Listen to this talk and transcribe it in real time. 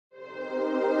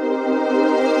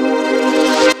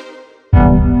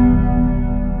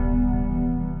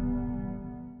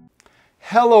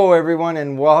Hello everyone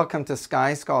and welcome to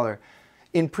Sky Scholar.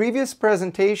 In previous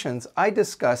presentations, I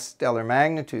discussed stellar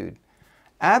magnitude.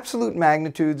 Absolute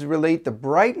magnitudes relate the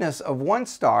brightness of one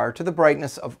star to the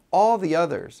brightness of all the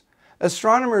others.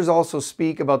 Astronomers also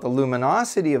speak about the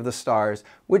luminosity of the stars,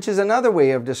 which is another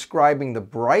way of describing the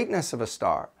brightness of a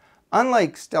star.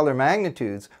 Unlike stellar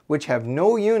magnitudes, which have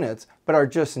no units but are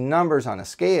just numbers on a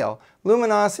scale,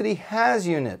 luminosity has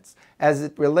units, as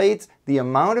it relates the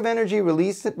amount of energy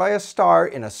released by a star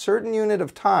in a certain unit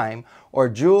of time, or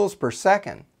joules per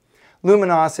second.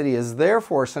 Luminosity is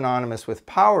therefore synonymous with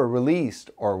power released,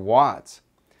 or watts.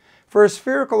 For a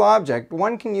spherical object,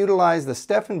 one can utilize the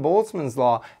Stefan-Boltzmann's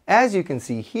law, as you can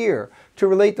see here, to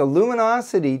relate the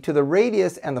luminosity to the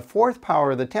radius and the fourth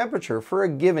power of the temperature for a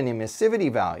given emissivity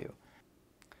value.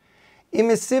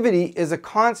 Emissivity is a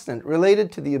constant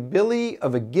related to the ability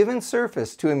of a given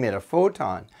surface to emit a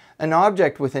photon. An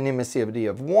object with an emissivity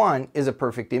of 1 is a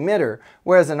perfect emitter,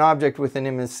 whereas an object with an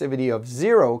emissivity of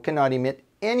 0 cannot emit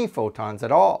any photons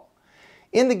at all.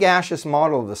 In the gaseous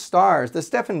model of the stars, the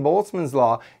Stefan-Boltzmann's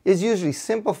law is usually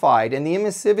simplified and the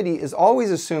emissivity is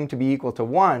always assumed to be equal to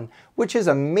 1, which is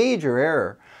a major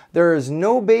error. There is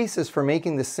no basis for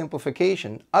making this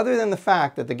simplification other than the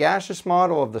fact that the gaseous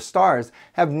model of the stars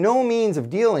have no means of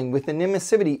dealing with an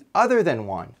emissivity other than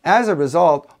 1. As a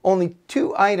result, only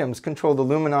two items control the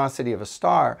luminosity of a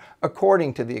star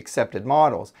according to the accepted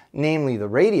models, namely the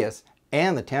radius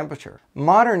and the temperature.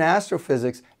 Modern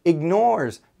astrophysics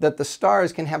ignores that the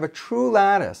stars can have a true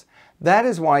lattice. That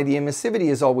is why the emissivity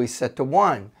is always set to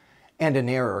 1, and an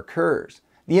error occurs.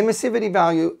 The emissivity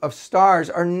value of stars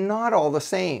are not all the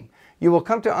same. You will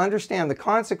come to understand the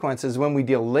consequences when we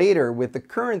deal later with the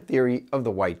current theory of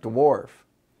the white dwarf.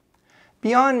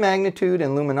 Beyond magnitude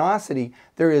and luminosity,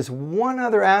 there is one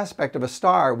other aspect of a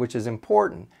star which is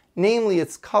important, namely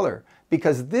its color,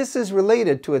 because this is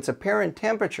related to its apparent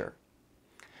temperature.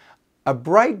 A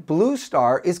bright blue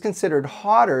star is considered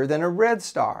hotter than a red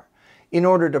star. In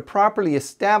order to properly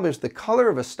establish the color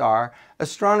of a star,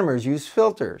 astronomers use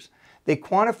filters. They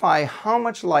quantify how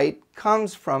much light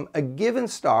comes from a given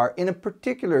star in a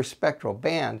particular spectral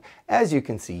band, as you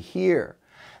can see here.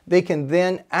 They can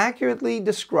then accurately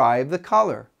describe the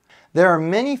color. There are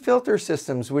many filter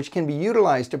systems which can be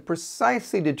utilized to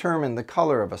precisely determine the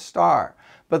color of a star,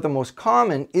 but the most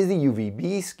common is the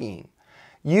UVB scheme.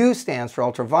 U stands for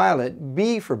ultraviolet,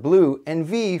 B for blue, and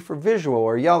V for visual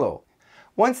or yellow.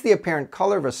 Once the apparent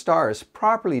color of a star is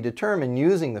properly determined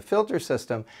using the filter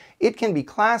system, it can be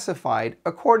classified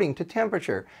according to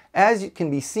temperature, as it can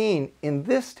be seen in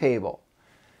this table.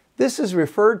 This is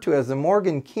referred to as the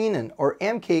Morgan-Keenan or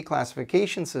MK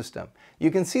classification system.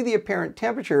 You can see the apparent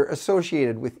temperature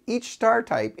associated with each star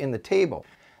type in the table.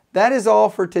 That is all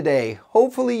for today.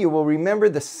 Hopefully you will remember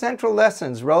the central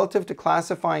lessons relative to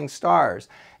classifying stars,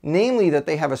 namely that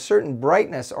they have a certain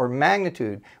brightness or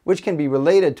magnitude which can be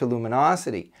related to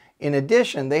luminosity. In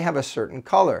addition, they have a certain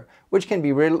color which can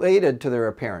be related to their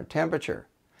apparent temperature.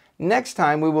 Next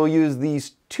time we will use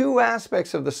these two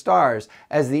aspects of the stars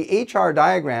as the HR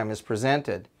diagram is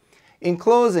presented. In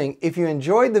closing, if you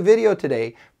enjoyed the video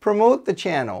today, promote the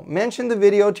channel, mention the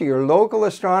video to your local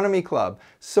astronomy club,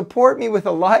 support me with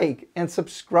a like, and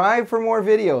subscribe for more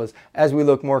videos as we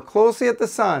look more closely at the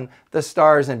sun, the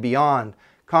stars, and beyond.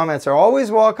 Comments are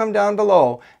always welcome down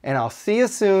below, and I'll see you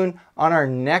soon on our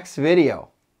next video.